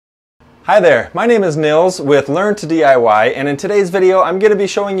Hi there, my name is Nils with Learn to DIY, and in today's video I'm going to be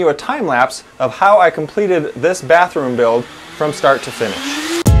showing you a time lapse of how I completed this bathroom build from start to finish.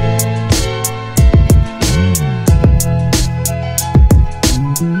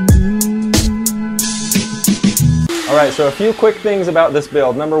 Alright, so a few quick things about this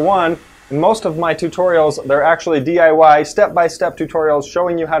build. Number one, in most of my tutorials, they're actually DIY, step-by-step tutorials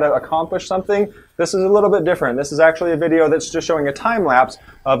showing you how to accomplish something. This is a little bit different. This is actually a video that's just showing a time lapse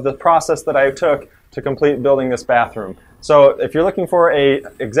of the process that I took to complete building this bathroom. So if you're looking for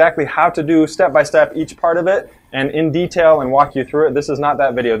exactly how to do step-by-step each part of it and in detail and walk you through it, this is not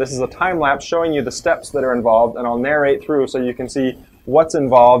that video. This is a time lapse showing you the steps that are involved, and I'll narrate through so you can see what's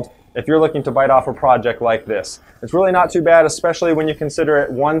involved if you're looking to bite off a project like this. It's really not too bad, especially when you consider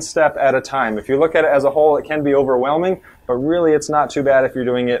it one step at a time. If you look at it as a whole, it can be overwhelming, but really it's not too bad if you're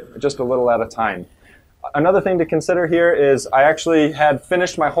doing it just a little at a time. Another thing to consider here is I actually had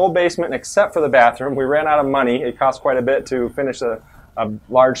finished my whole basement except for the bathroom. We ran out of money. It cost quite a bit to finish a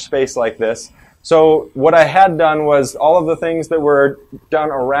large space like this. So what I had done was all of the things that were done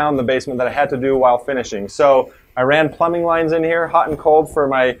around the basement that I had to do while finishing. So I ran plumbing lines in here, hot and cold, for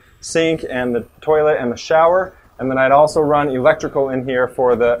my sink and the toilet and the shower. And then I'd also run electrical in here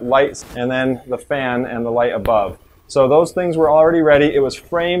for the lights and then the fan and the light above. So those things were already ready. It was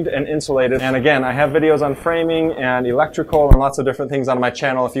framed and insulated. And again, I have videos on framing and electrical and lots of different things on my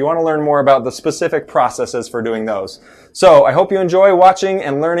channel if you want to learn more about the specific processes for doing those. So I hope you enjoy watching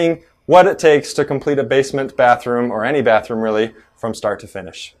and learning what it takes to complete a basement bathroom, or any bathroom really, from start to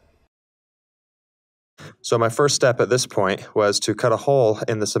finish. So my first step at this point was to cut a hole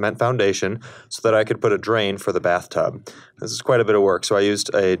in the cement foundation so that I could put a drain for the bathtub. This is quite a bit of work, so I used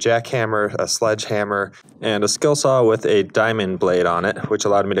a jackhammer, a sledgehammer, and a skill saw with a diamond blade on it, which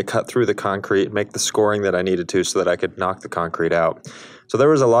allowed me to cut through the concrete, make the scoring that I needed to so that I could knock the concrete out. So there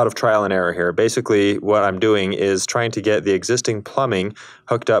was a lot of trial and error here. Basically, what I'm doing is trying to get the existing plumbing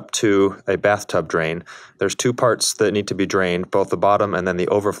hooked up to a bathtub drain. There's two parts that need to be drained, both the bottom and then the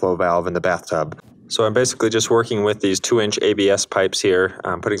overflow valve in the bathtub. So I'm basically just working with these 2-inch ABS pipes here,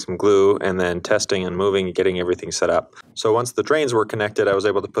 putting some glue and then testing and moving and getting everything set up. So once the drains were connected, I was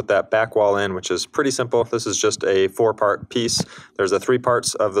able to put that back wall in, which is pretty simple. This is just a 4-part piece. There's the 3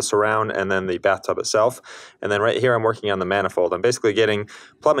 parts of the surround and then the bathtub itself. And then right here I'm working on the manifold. I'm basically getting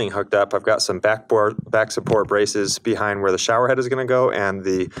plumbing hooked up. I've got some back support braces behind where the shower head is going to go and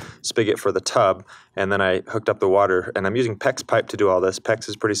the spigot for the tub. And then I hooked up the water, and I'm using PEX pipe to do all this. PEX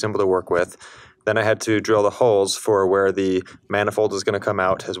is pretty simple to work with. Then I had to drill the holes for where the manifold is going to come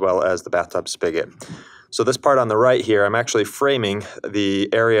out, as well as the bathtub spigot. So this part on the right here, I'm actually framing the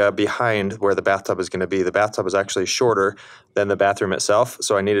area behind where the bathtub is going to be. The bathtub is actually shorter than the bathroom itself,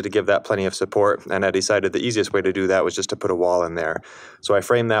 so I needed to give that plenty of support, and I decided the easiest way to do that was just to put a wall in there. So I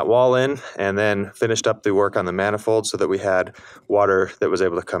framed that wall in and then finished up the work on the manifold so that we had water that was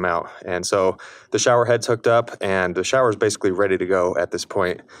able to come out. And so the shower head's hooked up and the shower is basically ready to go at this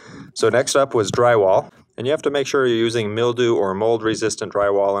point. So next up was drywall. And you have to make sure you're using mildew or mold resistant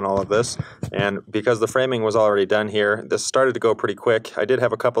drywall in all of this. And because the framing was already done here, this started to go pretty quick. I did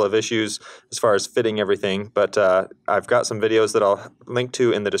have a couple of issues as far as fitting everything, but I've got some videos that I'll link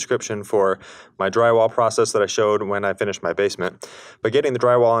to in the description for my drywall process that I showed when I finished my basement. But getting the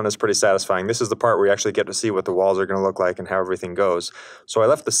drywall in is pretty satisfying. This is the part where you actually get to see what the walls are going to look like and how everything goes. So I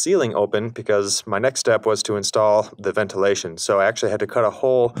left the ceiling open because my next step was to install the ventilation. So I actually had to cut a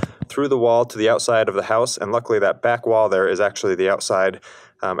hole through the wall to the outside of the house, and luckily that back wall there is actually the outside,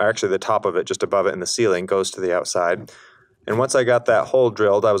 actually the top of it, just above it in the ceiling, goes to the outside. And once I got that hole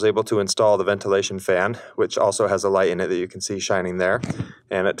drilled, I was able to install the ventilation fan, which also has a light in it that you can see shining there.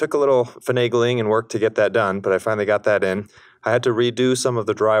 And it took a little finagling and work to get that done, but I finally got that in. I had to redo some of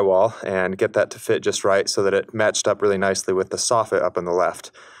the drywall and get that to fit just right so that it matched up really nicely with the soffit up on the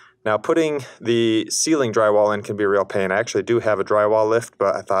left. Now, putting the ceiling drywall in can be a real pain. I actually do have a drywall lift,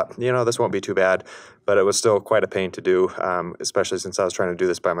 but I thought, you know, this won't be too bad. But it was still quite a pain to do, especially since I was trying to do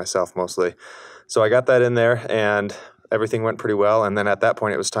this by myself mostly. So I got that in there, and everything went pretty well. And then at that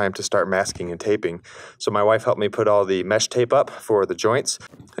point, it was time to start masking and taping. So my wife helped me put all the mesh tape up for the joints.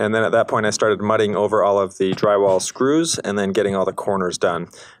 And then at that point, I started mudding over all of the drywall screws and then getting all the corners done.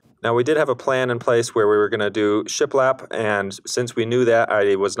 Now, we did have a plan in place where we were going to do shiplap, and since we knew that,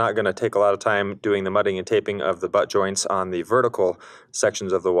 I was not going to take a lot of time doing the mudding and taping of the butt joints on the vertical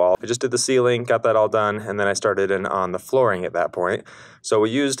sections of the wall. I just did the ceiling, got that all done, and then I started in on the flooring at that point. So we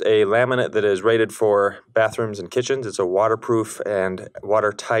used a laminate that is rated for bathrooms and kitchens. It's a waterproof and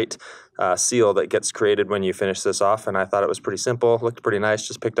watertight seal that gets created when you finish this off, and I thought it was pretty simple, looked pretty nice,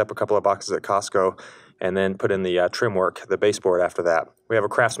 just picked up a couple of boxes at Costco and then put in the trim work, the baseboard after that. We have a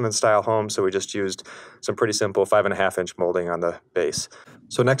craftsman style home, so we just used some pretty simple 5.5-inch molding on the base.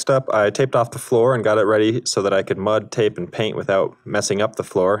 So next up, I taped off the floor and got it ready so that I could mud, tape, and paint without messing up the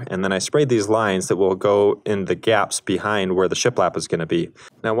floor. And then I sprayed these lines that will go in the gaps behind where the shiplap is going to be.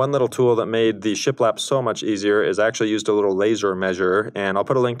 Now, one little tool that made the shiplap so much easier is I actually used a little laser measurer, and I'll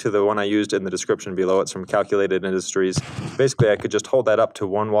put a link to the one I used in the description below. It's from Calculated Industries. Basically, I could just hold that up to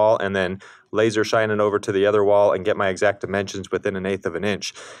one wall and then laser shine it over to the other wall and get my exact dimensions within 1/8 of an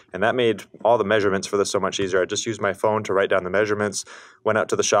inch. And that made all the measurements for this so much easier. I just used my phone to write down the measurements, went out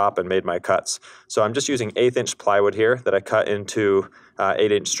to the shop and made my cuts. So I'm just using 1/8-inch plywood here that I cut into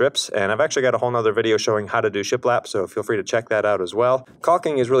 8-inch strips, and I've actually got a whole nother video showing how to do shiplap, so feel free to check that out as well.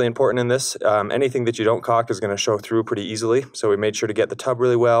 Caulking is really important in this. Anything that you don't caulk is going to show through pretty easily, so we made sure to get the tub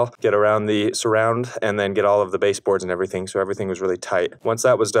really well, get around the surround, and then get all of the baseboards and everything, so everything was really tight. Once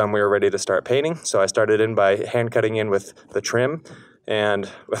that was done, we were ready to start painting, so I started in by hand cutting in with the trim, and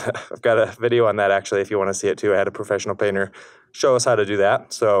I've got a video on that actually if you want to see it too. I had a professional painter show us how to do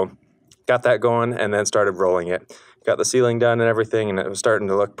that, so got that going and then started rolling it. Got the ceiling done and everything, and it was starting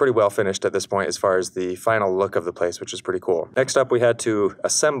to look pretty well finished at this point as far as the final look of the place, which is pretty cool. Next up, we had to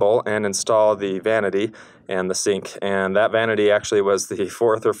assemble and install the vanity and the sink, and that vanity actually was the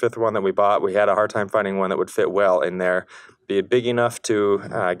 4th or 5th one that we bought. We had a hard time finding one that would fit well in there. Be big enough to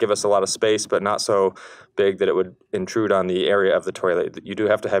give us a lot of space, but not so big that it would intrude on the area of the toilet. You do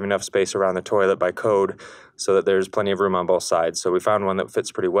have to have enough space around the toilet by code so that there's plenty of room on both sides. So we found one that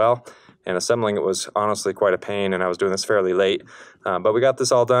fits pretty well, and assembling it was honestly quite a pain, and I was doing this fairly late. But we got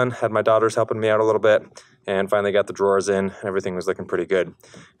this all done, had my daughters helping me out a little bit, and finally got the drawers in. Everything was looking pretty good.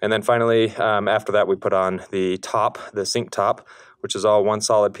 And then finally, after that, we put on the top, the sink top, which is all one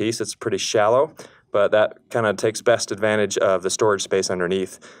solid piece. It's pretty shallow, but that kind of takes best advantage of the storage space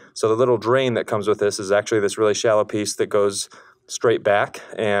underneath. So the little drain that comes with this is actually this really shallow piece that goes straight back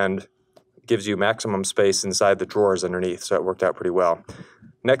and gives you maximum space inside the drawers underneath, so it worked out pretty well.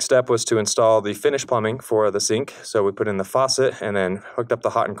 Next step was to install the finished plumbing for the sink. So we put in the faucet and then hooked up the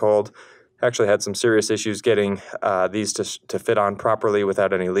hot and cold. Actually had some serious issues getting these to fit on properly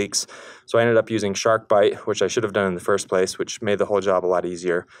without any leaks. So I ended up using Shark Bite, which I should have done in the first place, which made the whole job a lot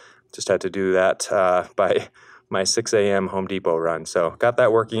easier. Just had to do that by my 6 a.m. Home Depot run. So got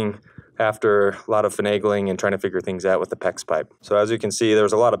that working after a lot of finagling and trying to figure things out with the PEX pipe. So as you can see, there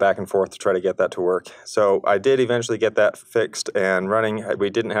was a lot of back and forth to try to get that to work. So I did eventually get that fixed and running.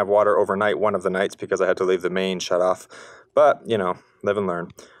 We didn't have water overnight one of the nights because I had to leave the main shut off. But, you know, live and learn.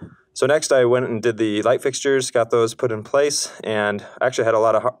 So next I went and did the light fixtures, got those put in place, and I actually had a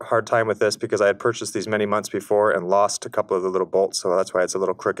lot of hard time with this because I had purchased these many months before and lost a couple of the little bolts, so that's why it's a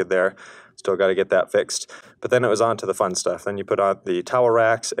little crooked there. Still got to get that fixed. But then it was on to the fun stuff. Then you put on the towel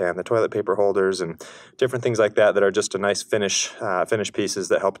racks and the toilet paper holders and different things like that that are just a nice finish pieces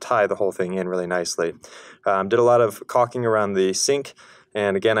that help tie the whole thing in really nicely. Did a lot of caulking around the sink,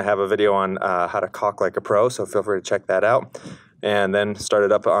 and again I have a video on how to caulk like a pro, so feel free to check that out. And then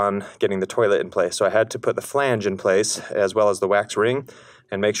started up on getting the toilet in place. So I had to put the flange in place as well as the wax ring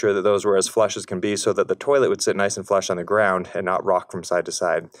and make sure that those were as flush as can be so that the toilet would sit nice and flush on the ground and not rock from side to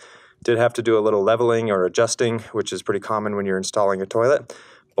side. Did have to do a little leveling or adjusting, which is pretty common when you're installing a toilet.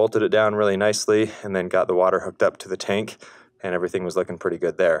 Bolted it down really nicely and then got the water hooked up to the tank, and everything was looking pretty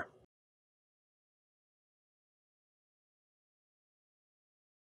good there.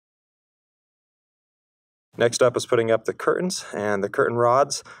 Next up was putting up the curtains and the curtain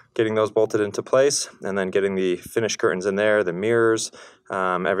rods, getting those bolted into place, and then getting the finished curtains in there, the mirrors,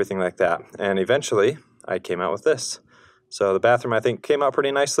 everything like that. And eventually, I came out with this. So the bathroom, I think, came out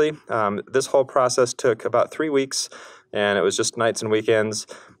pretty nicely. This whole process took about 3 weeks, and it was just nights and weekends,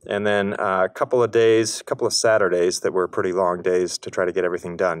 and then a couple of Saturdays that were pretty long days to try to get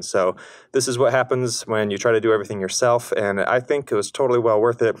everything done. So this is what happens when you try to do everything yourself, and I think it was totally well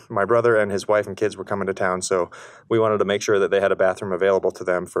worth it. My brother and his wife and kids were coming to town, so we wanted to make sure that they had a bathroom available to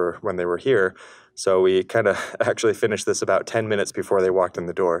them for when they were here. So we kind of actually finished this about 10 minutes before they walked in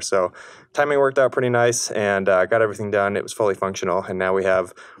the door. So timing worked out pretty nice, and got everything done. It was fully functional, and now we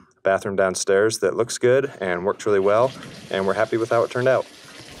have bathroom downstairs that looks good and works really well, and we're happy with how it turned out.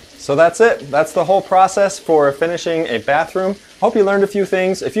 So that's it. That's the whole process for finishing a bathroom. Hope you learned a few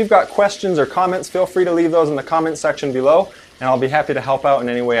things. If you've got questions or comments, feel free to leave those in the comment section below, and I'll be happy to help out in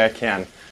any way I can.